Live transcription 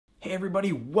Hey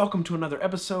everybody, welcome to another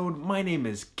episode. My name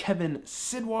is Kevin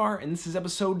Sidwar and this is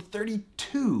episode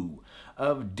 32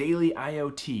 of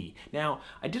DailyIoT. Now,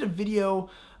 I did a video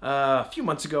a few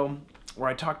months ago where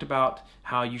I talked about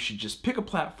how you should just pick a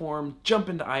platform, jump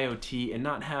into IoT, and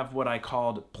not have what I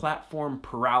called platform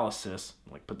paralysis.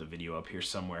 I'll put the video up here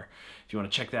somewhere if you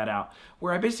want to check that out,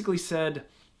 where I basically said,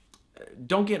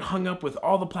 don't get hung up with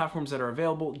all the platforms that are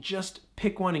available, just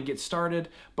pick one and get started.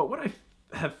 But what I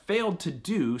have failed to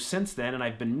do since then, and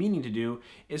I've been meaning to do,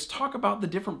 is talk about the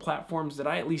different platforms that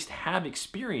I at least have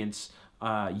experience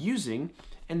using,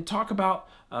 and talk about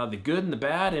the good and the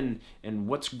bad and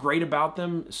what's great about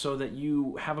them, so that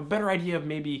you have a better idea of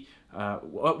maybe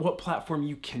what platform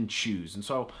you can choose. And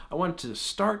so I wanted to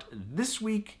start this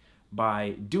week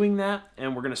by doing that,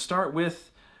 and we're going to start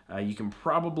with, you can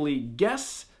probably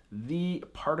guess, the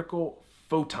Particle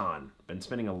Photon. Been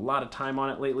spending a lot of time on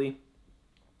it lately.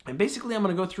 And basically I'm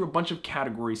going to go through a bunch of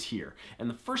categories here. And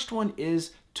the first one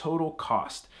is total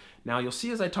cost. Now you'll see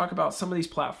as I talk about some of these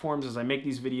platforms, as I make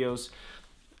these videos,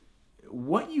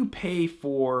 what you pay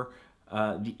for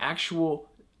the actual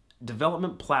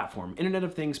development platform, Internet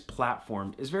of Things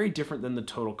platform, is very different than the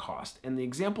total cost. And the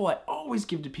example I always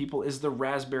give to people is the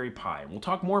Raspberry Pi. And we'll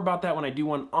talk more about that when I do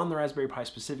one on the Raspberry Pi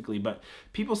specifically, but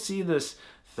people see this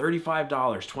 $35,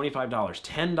 $25,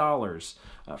 $10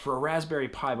 for a Raspberry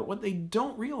Pi, but what they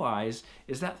don't realize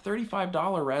is that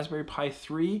 $35 Raspberry Pi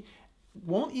 3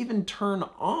 won't even turn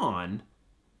on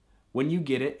when you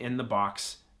get it in the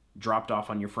box dropped off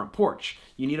on your front porch.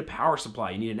 You need a power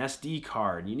supply, you need an SD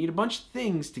card, you need a bunch of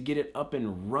things to get it up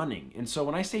and running. And so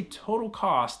when I say total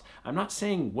cost, I'm not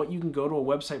saying what you can go to a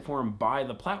website for and buy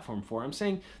the platform for. I'm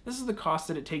saying this is the cost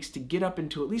that it takes to get up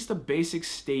into at least a basic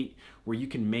state where you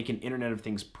can make an Internet of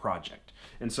Things project.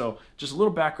 And so just a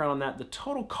little background on that. The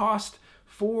total cost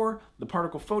for the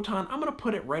Particle Photon, I'm going to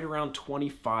put it right around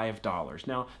 $25.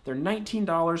 Now, they're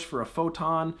 $19 for a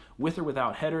Photon with or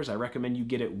without headers. I recommend you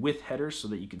get it with headers so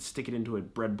that you can stick it into a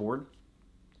breadboard.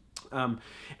 And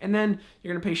then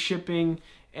you're going to pay shipping.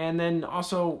 And then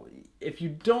also, if you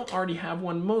don't already have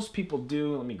one, most people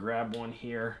do. Let me grab one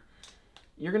here.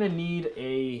 You're going to need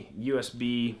a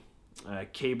USB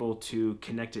cable to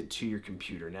connect it to your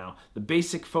computer. Now, the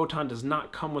basic Photon does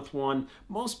not come with one.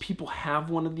 Most people have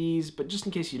one of these, but just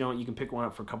in case you don't, you can pick one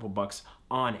up for a couple bucks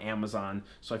on Amazon.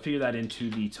 So I figure that into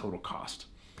the total cost,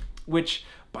 which,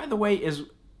 by the way, is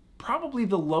probably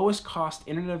the lowest cost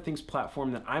Internet of Things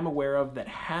platform that I'm aware of that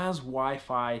has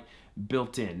Wi-Fi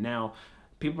built in. Now,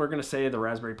 people are going to say the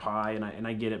Raspberry Pi, and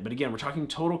I get it, but again, we're talking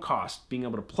total cost, being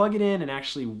able to plug it in and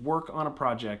actually work on a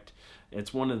project.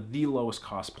 It's one of the lowest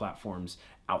cost platforms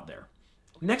out there.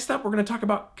 Next up, we're going to talk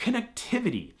about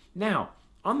connectivity. Now,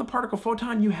 on the Particle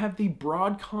Photon, you have the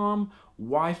Broadcom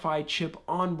Wi-Fi chip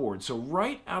on board. So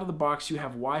right out of the box, you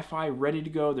have Wi-Fi ready to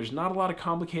go. There's not a lot of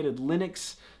complicated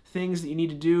Linux things that you need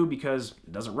to do because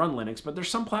it doesn't run Linux, but there's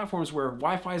some platforms where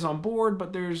Wi-Fi is on board,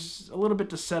 but there's a little bit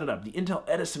to set it up. The Intel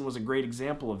Edison was a great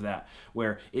example of that,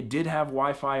 where it did have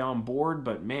Wi-Fi on board,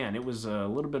 but man, it was a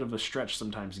little bit of a stretch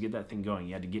sometimes to get that thing going.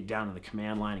 You had to get down to the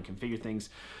command line and configure things.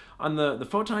 On the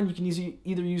Photon, you can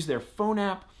either use their phone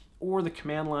app or the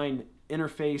command line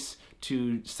interface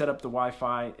to set up the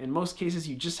Wi-Fi. In most cases,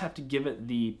 you just have to give it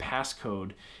the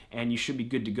passcode and you should be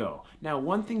good to go. Now,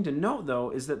 one thing to note though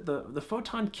is that the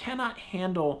Photon cannot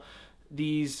handle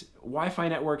these Wi-Fi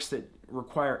networks that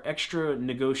require extra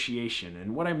negotiation.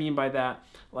 And what I mean by that,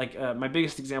 like my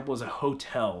biggest example is a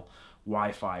hotel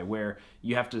Wi-Fi, where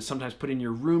you have to sometimes put in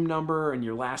your room number and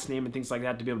your last name and things like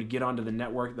that to be able to get onto the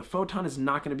network. The Photon is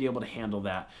not going to be able to handle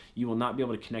that. You will not be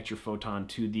able to connect your Photon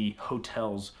to the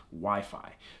hotel's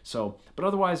Wi-Fi. So, but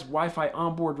otherwise, Wi-Fi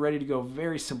on board, ready to go,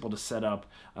 very simple to set up,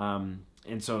 and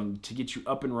so to get you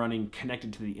up and running,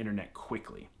 connected to the internet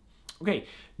quickly. Okay,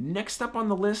 next up on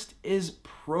the list is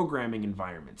programming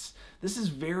environments. This is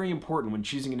very important when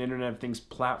choosing an Internet of Things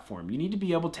platform. You need to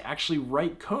be able to actually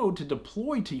write code to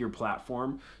deploy to your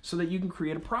platform so that you can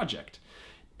create a project.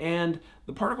 And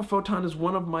the Particle Photon is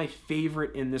one of my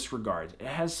favorite in this regard. It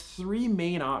has three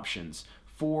main options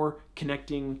for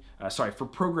for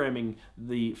programming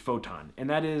the Photon, and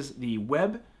that is the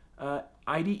web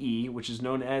IDE, which is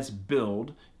known as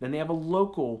build. Then they have a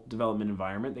local development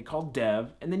environment they call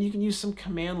dev, and then you can use some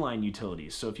command line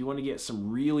utilities. So if you want to get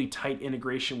some really tight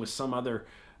integration with some other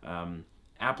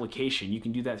application, you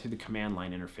can do that through the command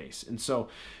line interface. And so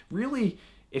really,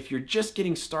 if you're just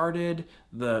getting started,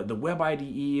 the web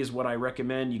IDE is what I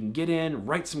recommend. You can get in,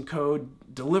 write some code,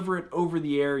 deliver it over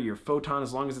the air. Your Photon,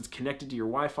 as long as it's connected to your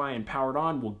Wi-Fi and powered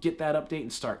on, will get that update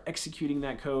and start executing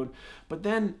that code. But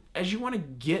then as you want to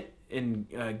get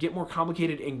get more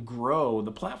complicated and grow,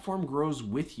 the platform grows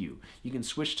with you. You can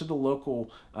switch to the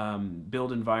local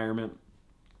build environment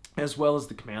as well as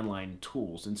the command line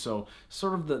tools. And so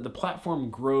sort of the platform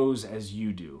grows as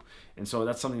you do. And so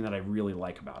that's something that I really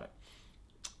like about it.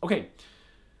 Okay.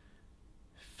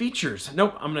 Features.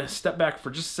 Nope, I'm going to step back for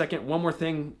just a second. One more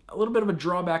thing, a little bit of a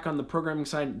drawback on the programming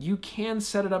side. You can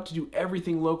set it up to do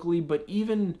everything locally, but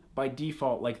even by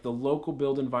default, like the local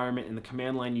build environment and the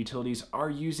command line utilities are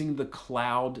using the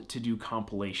cloud to do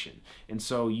compilation. And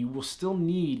so you will still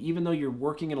need, even though you're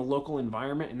working in a local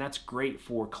environment, and that's great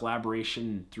for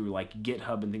collaboration through like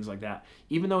GitHub and things like that,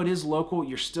 even though it is local,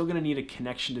 you're still going to need a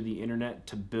connection to the internet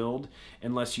to build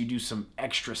unless you do some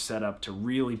extra setup to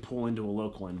really pull into a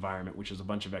local environment, which is a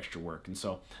bunch of extra work. And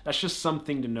so that's just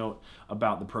something to note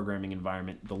about the programming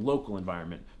environment, the local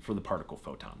environment for the Particle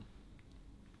Photon.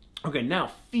 Okay, now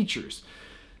features.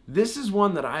 This is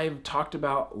one that I've talked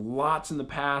about lots in the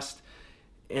past,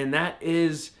 and that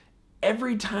is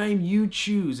every time you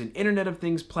choose an Internet of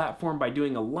Things platform by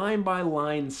doing a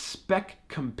line-by-line spec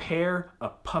compare, a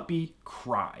puppy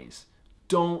cries.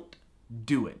 Don't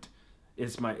do it.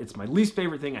 It's my least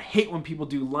favorite thing. I hate when people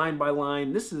do line by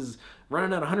line. This is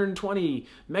running at 120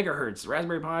 megahertz.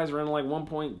 Raspberry Pi is running like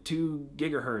 1.2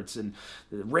 gigahertz, and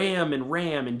RAM and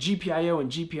GPIO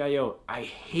and GPIO. I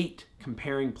hate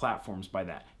comparing platforms by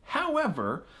that.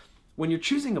 However, when you're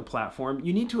choosing a platform,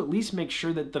 you need to at least make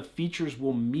sure that the features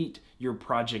will meet your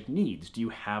project needs. Do you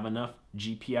have enough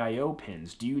GPIO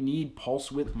pins? Do you need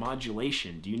pulse width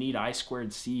modulation? Do you need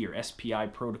I2C or SPI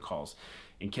protocols?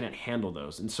 And can it handle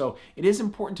those? And so it is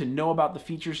important to know about the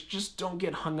features. Just don't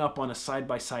get hung up on a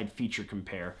side-by-side feature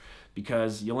compare,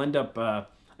 because you'll end up, I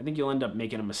think you'll end up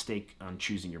making a mistake on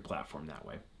choosing your platform that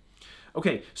way.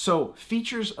 Okay, so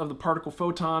features of the Particle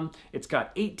Photon. It's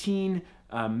got 18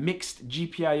 mixed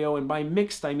GPIO, and by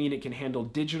mixed I mean it can handle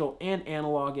digital and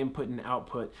analog input and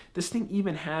output. This thing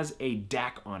even has a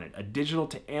DAC on it, a digital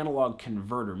to analog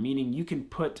converter, meaning you can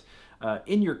put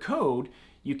in your code,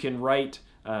 you can write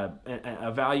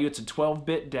a value. It's a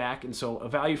 12-bit DAC, and so a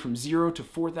value from 0 to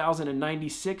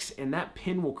 4096, and that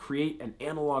pin will create an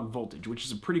analog voltage, which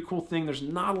is a pretty cool thing. There's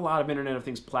not a lot of Internet of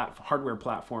Things hardware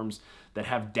platforms that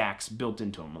have DACs built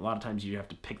into them. A lot of times you have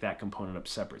to pick that component up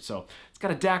separate. So it's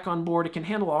got a DAC on board. It can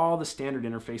handle all the standard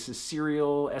interfaces: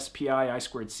 serial, SPI,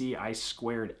 I2C,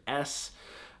 I2S.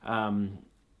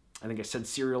 I think I said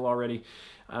serial already.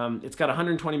 It's got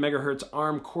 120 megahertz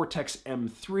ARM Cortex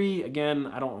M3. Again,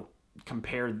 I don't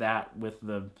compare that with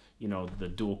the the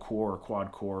dual core or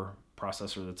quad core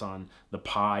processor that's on the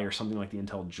Pi or something like the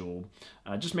Intel Joule.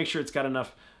 Just make sure it's got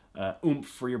enough oomph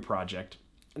for your project.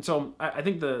 And so I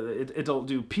think it'll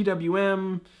do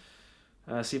PWM.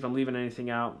 See if I'm leaving anything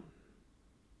out.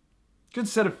 Good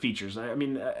set of features. I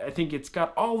mean, I think it's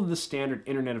got all of the standard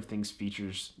Internet of Things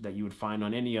features that you would find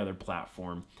on any other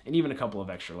platform, and even a couple of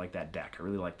extra like that DAC. I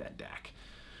really like that DAC.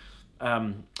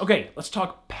 Okay, let's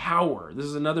talk power. This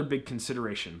is another big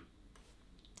consideration.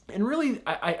 And really,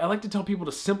 I like to tell people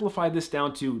to simplify this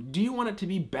down to, do you want it to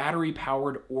be battery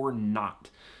powered or not?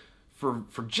 For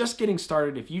just getting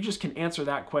started, if you just can answer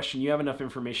that question, you have enough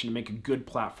information to make a good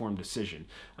platform decision.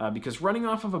 Because running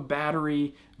off of a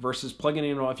battery versus plugging it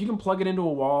into a wall, if you can plug it into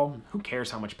a wall, who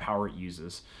cares how much power it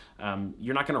uses?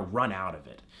 You're not going to run out of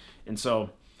it. And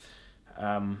so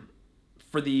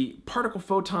for the Particle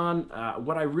Photon,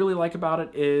 what I really like about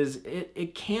it is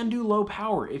it can do low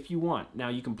power if you want. Now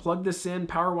you can plug this in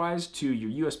power-wise to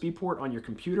your USB port on your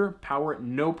computer, power it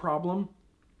no problem.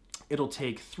 It'll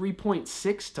take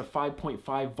 3.6 to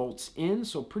 5.5 volts in,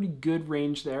 so pretty good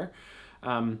range there.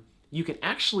 You can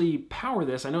actually power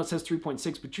this. I know it says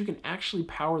 3.6, but you can actually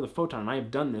power the Photon. And I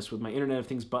have done this with my Internet of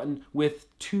Things button with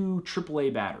 2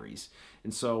 AAA batteries.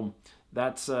 And so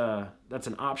that's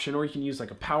an option, or you can use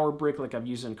like a power brick like I've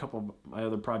used in a couple of my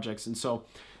other projects. And so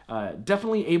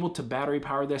definitely able to battery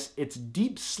power this. Its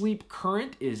deep sleep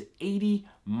current is 80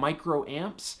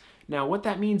 microamps. Now what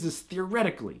that means is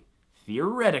theoretically,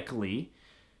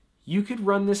 you could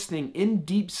run this thing in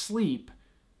deep sleep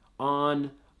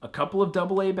on a couple of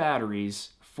AA batteries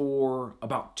for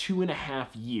about 2.5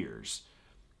 years.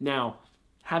 Now,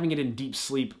 having it in deep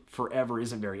sleep forever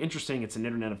isn't very interesting. It's an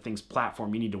Internet of Things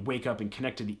platform. You need to wake up and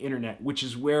connect to the internet, which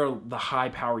is where the high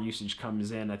power usage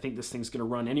comes in. I think this thing's going to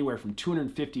run anywhere from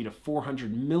 250 to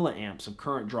 400 milliamps of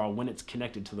current draw when it's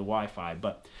connected to the Wi-Fi.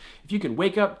 But if you can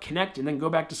wake up, connect, and then go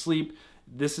back to sleep,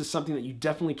 this is something that you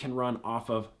definitely can run off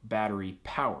of battery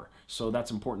power. So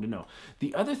that's important to know.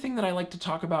 The other thing that I like to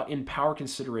talk about in power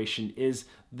consideration is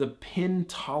the pin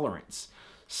tolerance.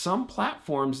 some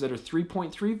platforms that are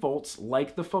 3.3 volts,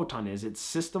 like the Photon is, its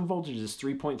system voltage is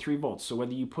 3.3 volts. So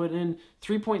whether you put in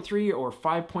 3.3 or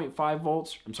 5.5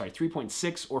 volts, I'm sorry,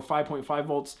 3.6 or 5.5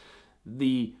 volts,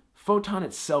 the Photon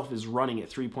itself is running at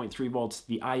 3.3 volts.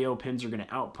 The I/O pins are going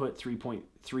to output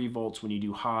 3.3 volts when you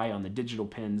do high on the digital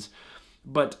pins.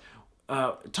 But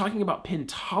talking about pin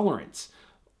tolerance,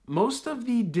 most of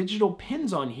the digital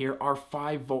pins on here are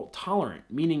 5 volt tolerant,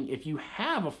 meaning if you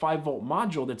have a 5 volt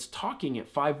module that's talking at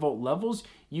 5 volt levels,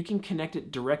 you can connect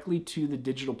it directly to the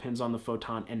digital pins on the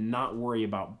Photon and not worry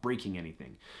about breaking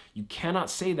anything. You cannot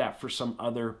say that for some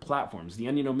other platforms. The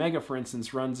Onion Omega, for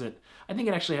instance, runs at, I think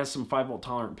it actually has some 5 volt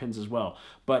tolerant pins as well,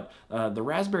 but the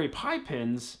Raspberry Pi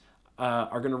pins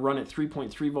are going to run at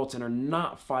 3.3 volts and are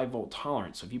not 5 volt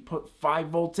tolerant. So if you put 5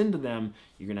 volts into them,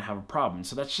 you're going to have a problem.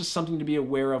 So that's just something to be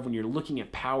aware of when you're looking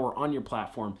at power on your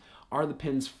platform. Are the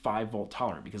pins 5 volt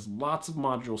tolerant? Because lots of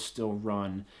modules still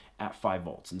run at 5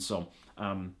 volts. And so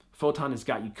Photon has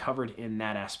got you covered in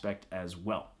that aspect as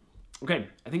well. Okay,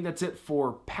 I think that's it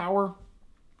for power.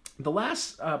 The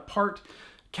last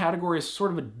category is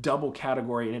sort of a double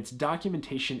category, and it's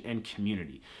documentation and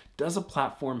community. Does a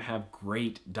platform have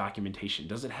great documentation?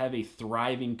 Does it have a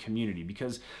thriving community?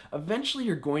 Because eventually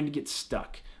you're going to get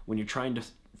stuck when you're trying to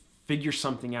figure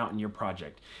something out in your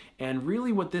project. And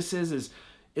really what this is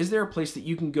there a place that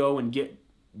you can go and get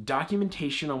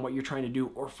documentation on what you're trying to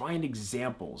do or find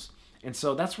examples? And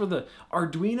so that's where the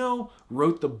Arduino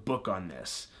wrote the book on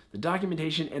this, the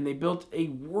documentation, and they built a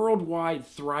worldwide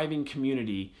thriving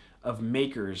community of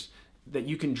makers that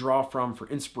you can draw from for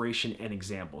inspiration and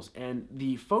examples. And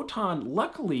the Photon,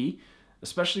 luckily,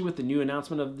 especially with the new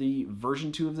announcement of the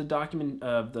version 2 of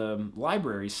the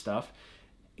library stuff,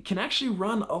 can actually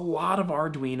run a lot of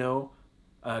Arduino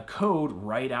code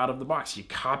right out of the box. You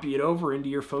copy it over into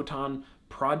your Photon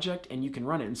project and you can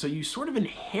run it. And so you sort of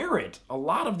inherit a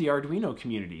lot of the Arduino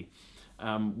community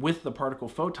with the Particle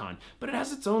Photon, but it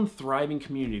has its own thriving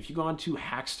community. If you go on to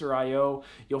Hackster.io,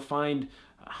 you'll find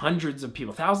hundreds of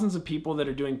people, thousands of people that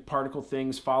are doing particle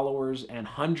things, followers, and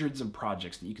hundreds of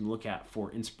projects that you can look at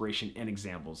for inspiration and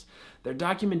examples. Their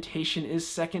documentation is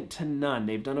second to none.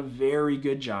 They've done a very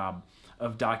good job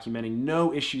of documenting.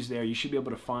 No issues there. You should be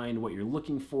able to find what you're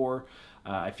looking for.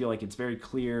 I feel like it's very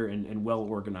clear and well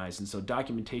organized. And so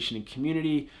documentation and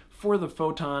community for the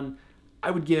Photon,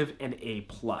 I would give an A+.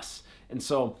 And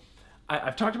so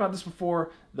I've talked about this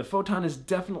before. The Photon is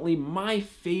definitely my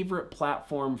favorite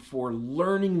platform for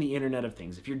learning the Internet of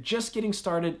Things. If you're just getting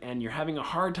started and you're having a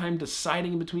hard time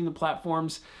deciding between the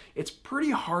platforms, it's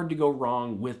pretty hard to go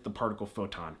wrong with the Particle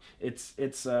Photon. It's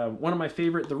one of my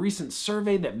favorite. The recent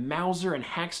survey that Mouser and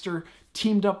Hackster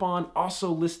teamed up on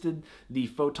also listed the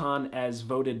Photon as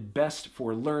voted best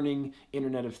for learning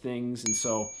Internet of Things. And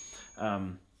so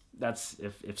that's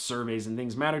if surveys and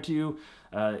things matter to you,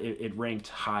 it ranked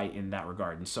high in that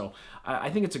regard. And so I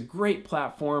think it's a great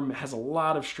platform. It has a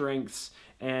lot of strengths,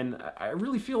 and I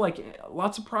really feel like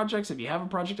lots of projects, if you have a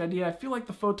project idea, I feel like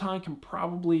the Photon can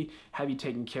probably have you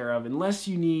taken care of, unless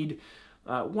you need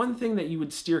one thing that you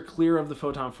would steer clear of the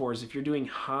Photon for is if you're doing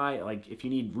like if you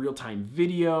need real-time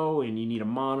video and you need a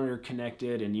monitor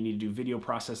connected and you need to do video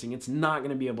processing, it's not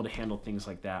going to be able to handle things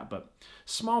like that. But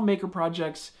small maker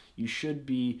projects, you should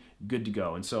be good to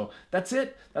go. And so that's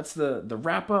it. That's the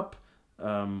wrap-up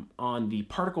on the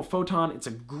Particle Photon. It's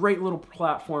a great little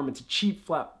platform. It's a cheap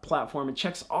flat platform. It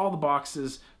checks all the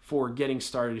boxes for getting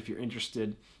started if you're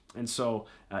interested. And so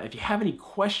if you have any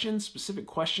questions, specific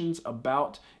questions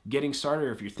about getting started,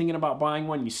 or if you're thinking about buying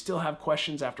one, you still have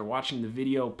questions after watching the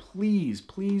video, please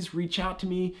reach out to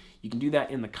me. You can do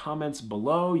that in the comments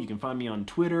below. You can find me on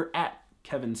Twitter at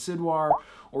Kevin Sidwar,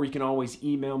 or you can always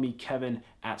email me,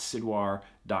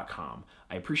 kevin@sidwar.com.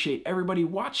 I appreciate everybody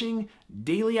watching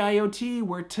Daily IoT,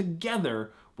 where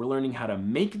together we're learning how to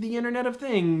make the Internet of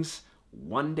Things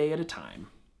one day at a time.